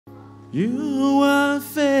You are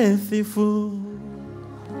faithful.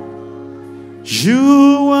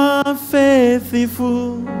 You are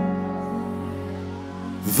faithful.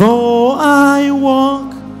 Though I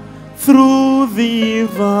walk through the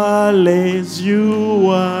valleys, you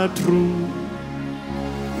are true.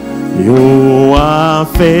 You are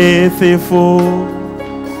faithful.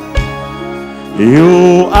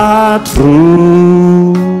 You are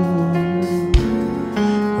true.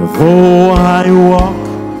 Though I walk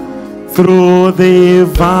through the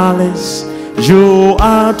valleys, you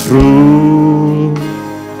are true.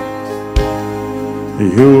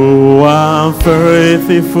 You are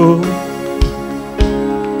faithful.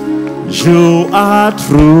 You are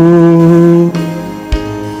true.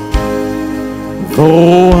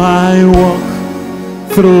 Though I walk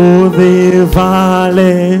through the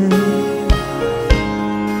valley,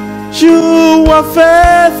 you are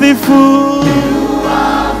faithful.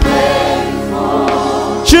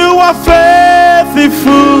 You are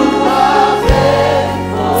faithful.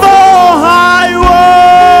 Though I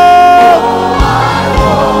walk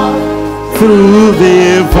through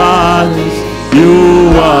the valleys,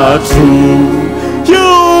 you are true.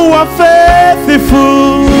 You are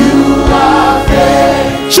faithful.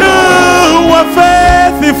 You are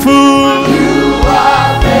faithful.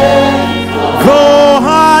 Though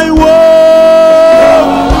I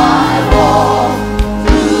walk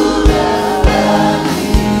through the valley,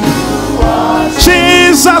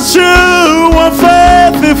 Jesus, you are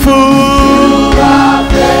faithful.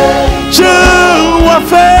 You are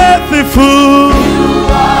faithful.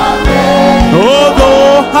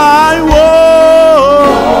 Although I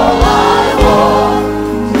walk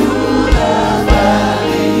through the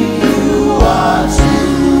valley, you are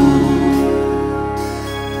true.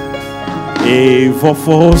 Evil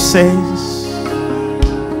forces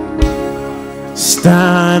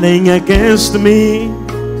standing against me,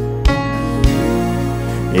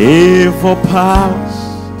 evil powers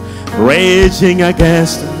raging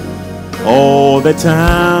against me all the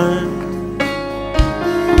time.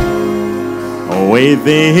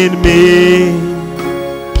 Within me,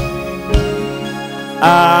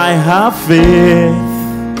 I have faith.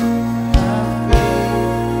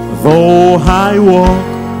 Though I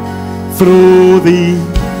walk through the,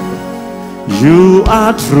 you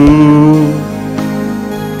are true.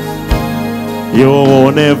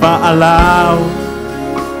 You'll never allow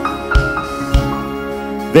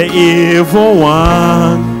the evil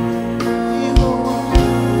one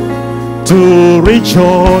to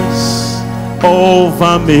rejoice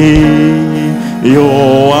over me. You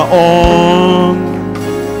are on.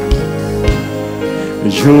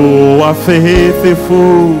 You are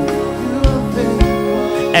faithful,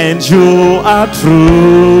 and you are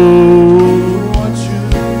true.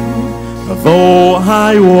 Though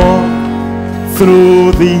I walk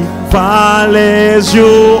through the valleys,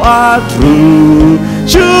 you are true.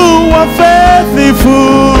 You are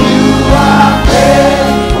faithful.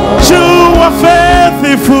 You are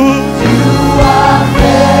faithful.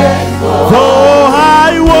 Though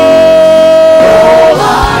I walk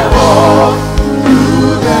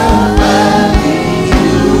through the valley,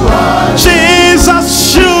 you are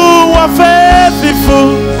Jesus, you are faithful.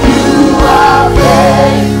 You are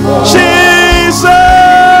faithful. Jesus,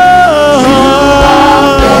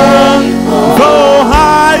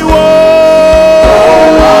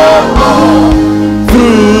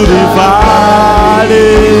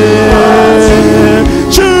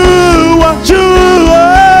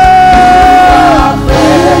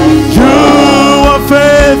 you are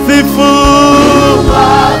faithful.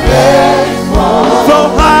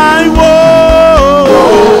 Though I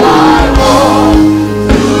walk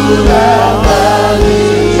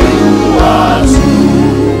through the valley,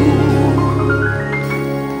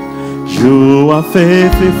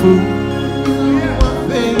 faithful,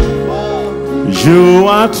 you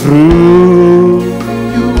are true.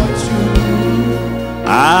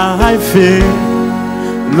 I fear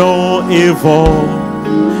no evil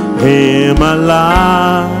in my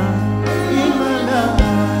life.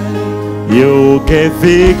 You gave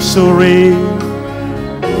victory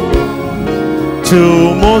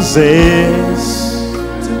to Moses,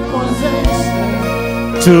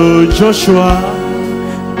 to Joshua,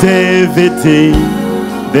 David,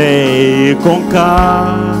 they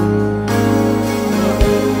conquered.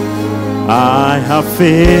 I have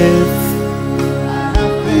faith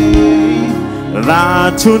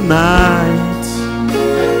that tonight,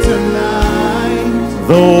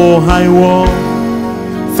 though I walk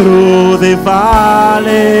through the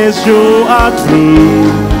valleys, you are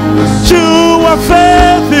true. You are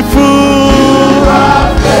faithful. You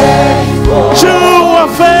are faithful. You are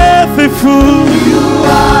faithful.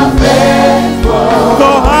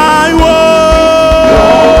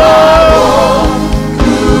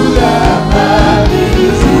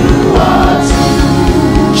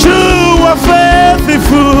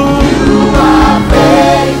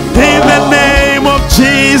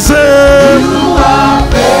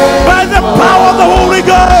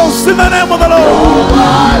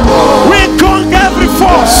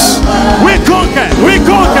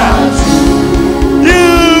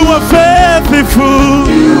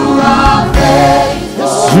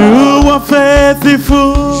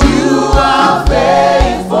 faithful. You are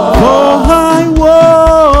faithful. Though I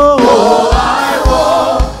walk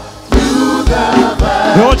Through the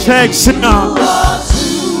valley. Your check, singer.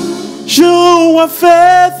 You are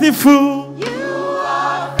faithful.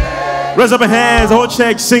 Raise up your hands, hold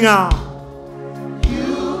check, singer.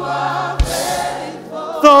 You are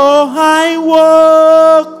faithful. Though I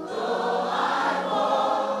walk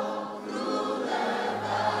Through the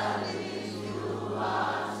valley.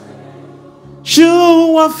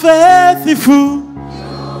 you are faithful.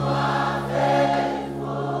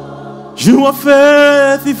 You are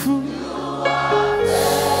faithful.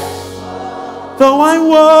 Though I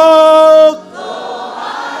walk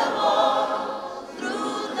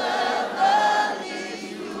Through the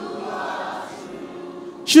valley.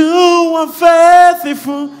 you are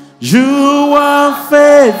faithful. You are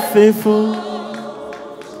faithful.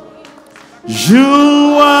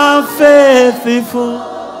 You are faithful.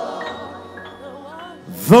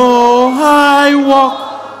 Though I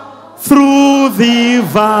walk through the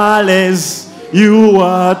valleys, you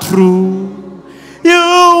are true. You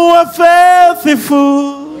are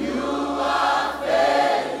faithful. You are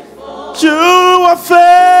faithful. You are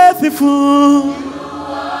faithful.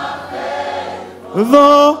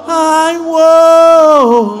 Though I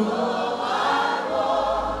walk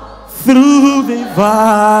through the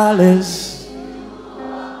valleys,